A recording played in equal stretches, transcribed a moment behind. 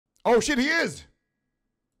Oh, shit, he is.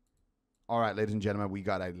 All right, ladies and gentlemen, we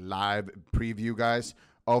got a live preview, guys,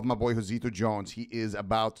 of my boy Hozito Jones. He is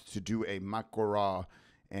about to do a Mak'Gora.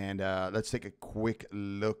 And let's take a quick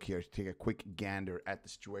look here, take a quick gander at the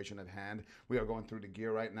situation at hand. We are going through the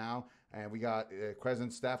gear right now. And we got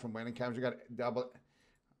Crescent Staff from Waiting Camps. We got double...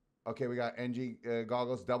 Okay, we got NG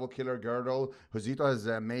goggles, double killer girdle. Hozito has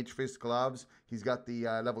mage fist gloves. He's got the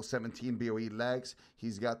level 17 BOE legs.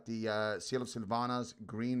 He's got the Seal of Sylvanas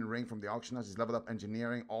green ring from the auction house. He's leveled up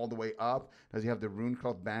engineering all the way up. Does he have the rune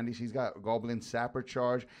cloth bandies? He's got goblin sapper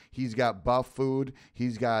charge. He's got buff food.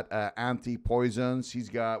 He's got anti poisons. He's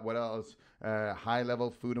got what else? High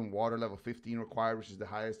level food and water, level 15 required, which is the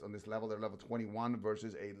highest on this level. They're level 21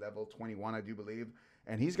 versus a level 21, I do believe.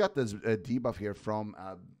 And he's got this debuff here from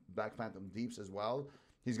Black Phantom Deeps as well.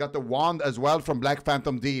 He's got the wand as well from Black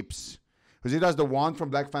Phantom Deeps. Because he does the wand from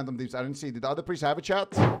Black Phantom Deeps. I didn't see. Did the other priest have a chat?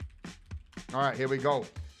 All right, here we go.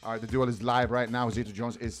 All right, the duel is live right now. Hozito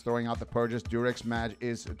Jones is throwing out the purges. Durex Mage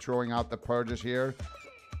is throwing out the purges here.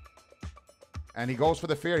 And he goes for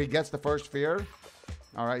the fear. He gets the first fear.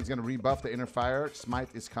 All right, he's going to rebuff the inner fire. Smite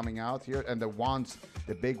is coming out here. And the wands,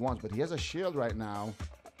 the big ones. But he has a shield right now.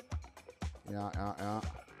 Yeah.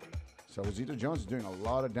 So Hozito Jones is doing a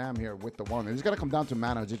lot of damn here with the wand. And he's going to come down to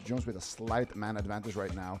mana. Hozito Jones with a slight mana advantage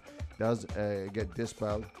right now. Does get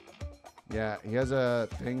dispelled. Yeah, he has a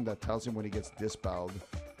thing that tells him when he gets dispelled.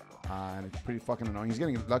 And it's pretty fucking annoying. He's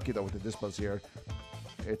getting lucky, though, with the dispels here.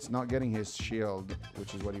 It's not getting his shield,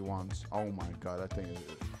 which is what he wants. Oh, my God. That thing is...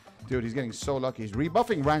 Dude, he's getting so lucky. He's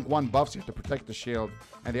rebuffing rank 1 buffs here to protect the shield.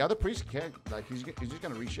 And the other priest can't. Like, he's just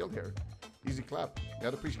going to re-shield here. Easy clap. The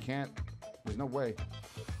other priest can't. There's no way.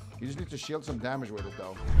 You just need to shield some damage with it,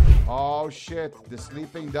 though. Oh, shit. The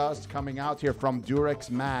sleeping dust coming out here from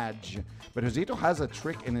Durex Mage. But Hozito has a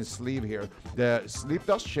trick in his sleeve here. The sleep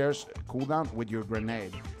dust shares cooldown with your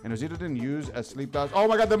grenade. And Hozito didn't use a sleep dust. Oh,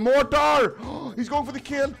 my God. The mortar! He's going for the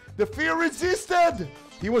kill. The fear resisted.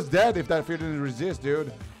 He was dead if that fear didn't resist,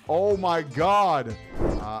 dude. Oh, my God.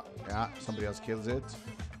 Yeah, somebody else kills it.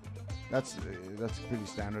 That's pretty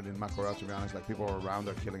standard in Mak'Gora, to be honest. Like, people around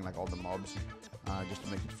are killing, like, all the mobs just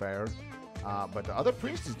to make it fair. But the other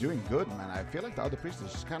priest is doing good, man. I feel like the other priest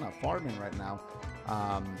is just kind of farming right now.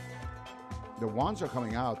 The wands are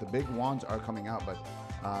coming out. The big wands are coming out. But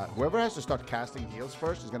whoever has to start casting heals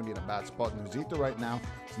first is going to be in a bad spot. And Hozito right now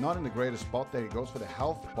is not in the greatest spot there. He goes for the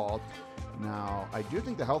health pot. Now, I do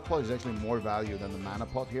think the health pot is actually more value than the mana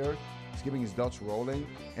pot here. He's giving his dots rolling.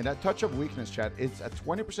 And that touch of weakness, chat, it's a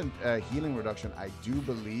 20% healing reduction, I do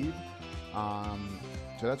believe.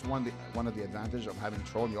 So that's one of the advantages of having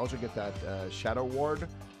Troll. You also get that Shadow Ward.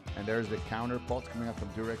 And there's the counter pot coming up from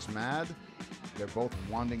Durex Mad. They're both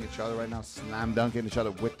wanding each other right now, slam dunking each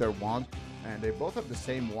other with their wand. And they both have the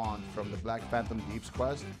same wand from the Black Phantom Deeps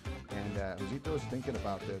quest. And Hozito is thinking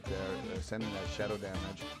about it. They're sending that shadow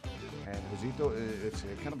damage. And Hozito, it's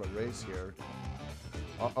kind of a race here.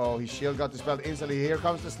 Uh-oh, his shield got dispelled instantly. Here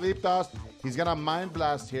comes the sleep dust. He's going to mind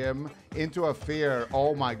blast him into a fear.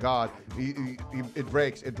 Oh, my God. It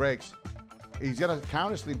breaks. It breaks. He's going to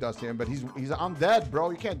counter sleep dust him, but he's undead,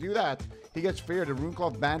 bro. You can't do that. He gets feared. The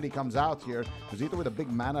Runecloth Bandy comes out here. Hozito with a big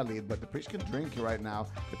mana lead, but the priest can drink right now.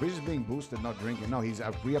 The priest is being boosted, not drinking. No, he's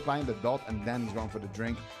reapplying the dot, and then he's going for the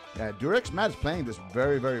drink. Durex Mad is playing this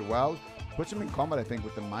very, very well. Puts him in combat, I think,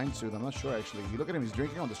 with the Mind Suit. I'm not sure, actually. You look at him, he's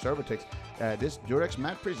drinking on the server ticks. This Durex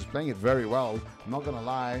Mad Priest is playing it very well. I'm not going to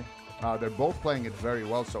lie. They're both playing it very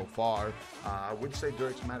well so far. I would say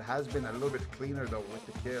Durex Mad has been a little bit cleaner, though, with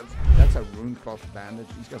the kills. That's a Runecloth bandage.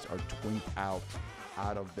 These guys are twinked out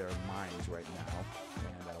of their minds right now.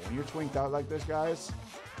 And when you're twinked out like this, guys,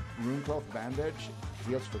 Runecloth bandage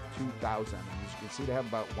heals for 2,000. And as you can see, they have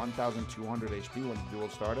about 1,200 HP when the duel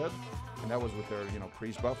started. And that was with their,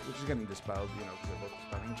 priest buff, which is getting dispelled, because they're both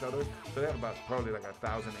dispelling each other. So they have about probably like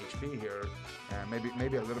 1,000 HP here, and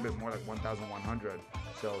maybe a little bit more, like 1,100.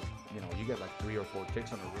 So, you get like 3 or 4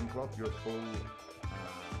 ticks on a Runecloth, you're full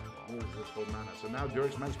mana. So now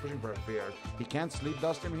Durex Mad is pushing for a fear. He can't sleep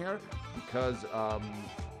dust him here because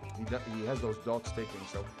he has those dots sticking.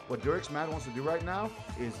 So what Durex Mad wants to do right now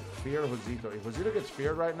is fear Hozito. If Hozito gets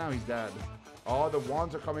feared right now, he's dead. Oh, the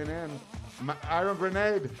wands are coming in. Iron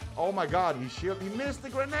Grenade. Oh my God, he missed the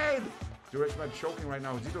grenade. Durex Mad choking right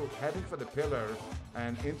now. Hozito heading for the pillar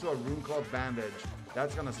and into a Runecloth bandage.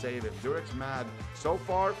 That's gonna save him. Durex Mad so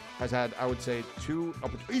far has had, I would say, 2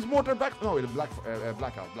 opportunities. He's mortar back. No,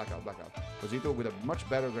 blackout. Hozito with a much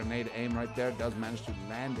better grenade aim right there does manage to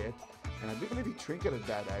land it. And I do believe he trinketed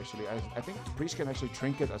that, actually. I think Priest can actually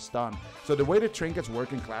trinket a stun. So the way the trinkets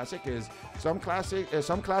work in Classic is some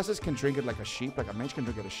classes can trinket like a sheep, like a mage can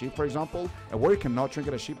trinket a sheep, for example. A warrior cannot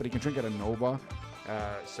trinket a sheep, but he can trinket a Nova.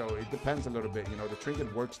 So it depends a little bit. You know, the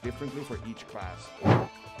trinket works differently for each class.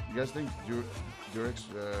 You guys think Durex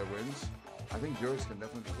wins? I think Durex can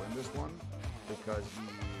definitely win this one because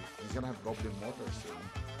he's going to have Goblin Mortar soon.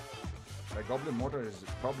 Like Goblin Mortar is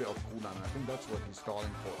probably off cooldown, and I think that's what he's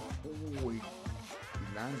stalling for. Oh, he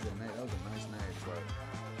lands the nade. That was a nice nade, but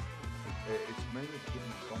it's mainly to keep him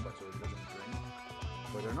in combat so he doesn't drink.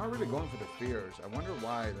 But they're not really going for the fears. I wonder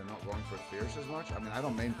why they're not going for fears as much. I mean, I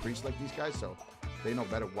don't main priest like these guys, so they know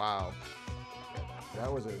better. Wow. That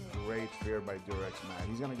was a great fear by Durex, man.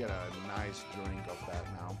 He's going to get a nice drink of that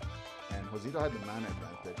now. And Hozito had the mana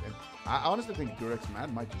advantage. And I honestly think Durex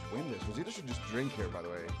man might just win this. Hozito should just drink here, by the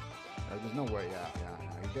way. There's no way, yeah.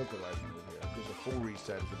 He does the right move here. There's a full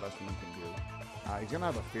reset is the best thing he can do. He's going to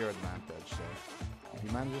have a fear advantage, so if he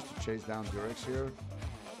manages to chase down Durex here,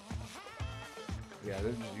 yeah,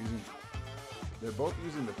 they're both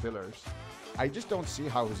using the pillars. I just don't see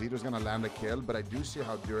how Hozito's going to land a kill, but I do see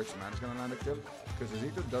how Durex man is going to land a kill, because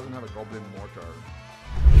Hozito doesn't have a Goblin Mortar.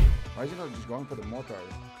 Why is he not just going for the Mortar?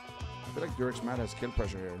 I feel like Durex man has kill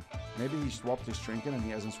pressure here. Maybe he swapped his trinket and he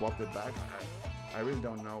hasn't swapped it back. I really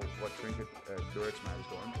don't know what trinket Durex man is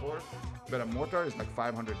going for, but a Mortar is like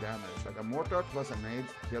 500 damage. Like a Mortar plus a nade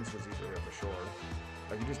kills Hozito here for sure.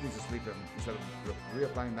 Like you just need to sleep him instead of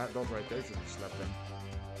reapplying that dot right there. You just slept him.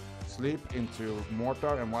 Sleep into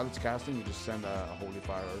Mortar, and while it's casting, you just send a Holy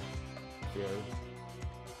Fire fear.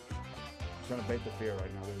 Just trying to bait the fear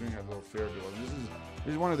right now. They're doing a little fear duel. And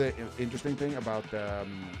this is one of the interesting thing about the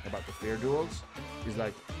fear duels is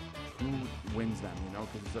like, who wins them, you know,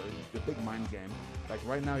 because it's a big mind game. Like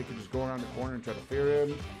right now, you can just go around the corner and try to fear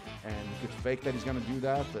him, and you could fake that he's gonna do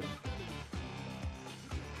that. And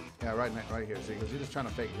yeah, right here. See, because he's just trying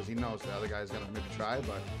to fake because he knows the other guy's gonna maybe try,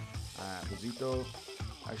 but Hozito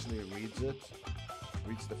actually reads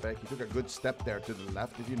the fake. He took a good step there to the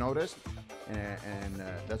left, if you noticed, and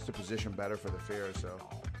that's the position better for the fear. So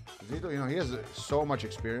Hozito, you know, he has so much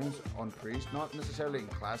experience on Priest, not necessarily in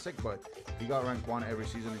Classic, but he got rank 1 every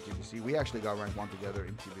season in TBC. We actually got rank 1 together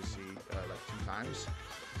in TBC like 2 times.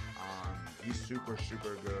 He's super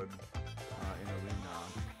good in Arena,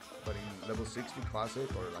 but in level 60 Classic,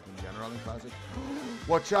 or like in general in Classic,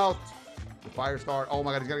 watch out! The Fire Star, oh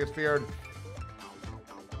my god, he's gonna get feared.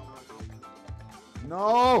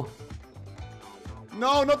 No!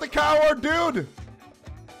 No, not the coward, dude!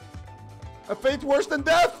 A fate worse than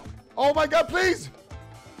death! Oh my god, please!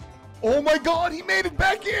 Oh my god, he made it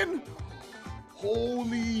back in!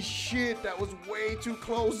 Holy shit, that was way too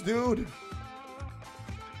close, dude.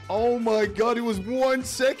 Oh my god, he was 1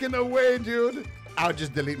 second away, dude. I'll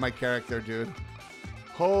just delete my character, dude.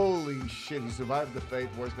 Holy shit, he survived the fate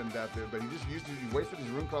worse than death, dude. But he just he wasted his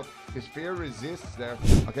rune cost. His fear resists there.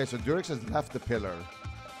 Okay, so Durex has left the pillar.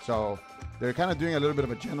 So they're kind of doing a little bit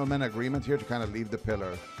of a gentleman agreement here to kind of leave the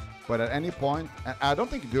pillar. But at any point, I don't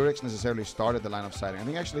think Durex necessarily started the line of sighting. I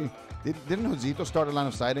think actually, didn't Hozito start the line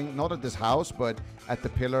of sighting? Not at this house, but at the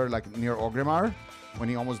pillar, like near Orgrimmar, when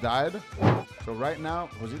he almost died. So right now,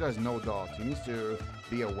 Hozito has no dot. He needs to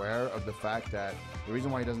be aware of the fact that the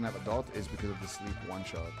reason why he doesn't have a dot is because of the sleep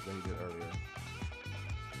one-shot that he did earlier.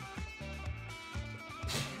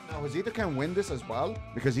 Now, Hozito can win this as well,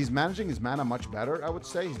 because he's managing his mana much better, I would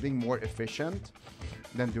say. He's being more efficient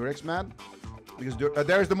than Durex man. Because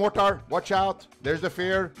there's the Mortar. Watch out. There's the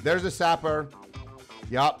Fear. There's the Sapper.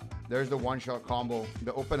 Yup. There's the one-shot combo.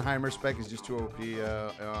 The Oppenheimer spec is just too OP.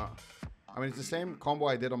 I mean, it's the same combo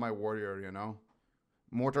I did on my Warrior, you know.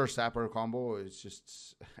 Mortar Sapper combo is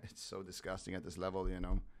just... It's so disgusting at this level, you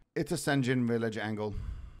know. It's a Senjin Village angle.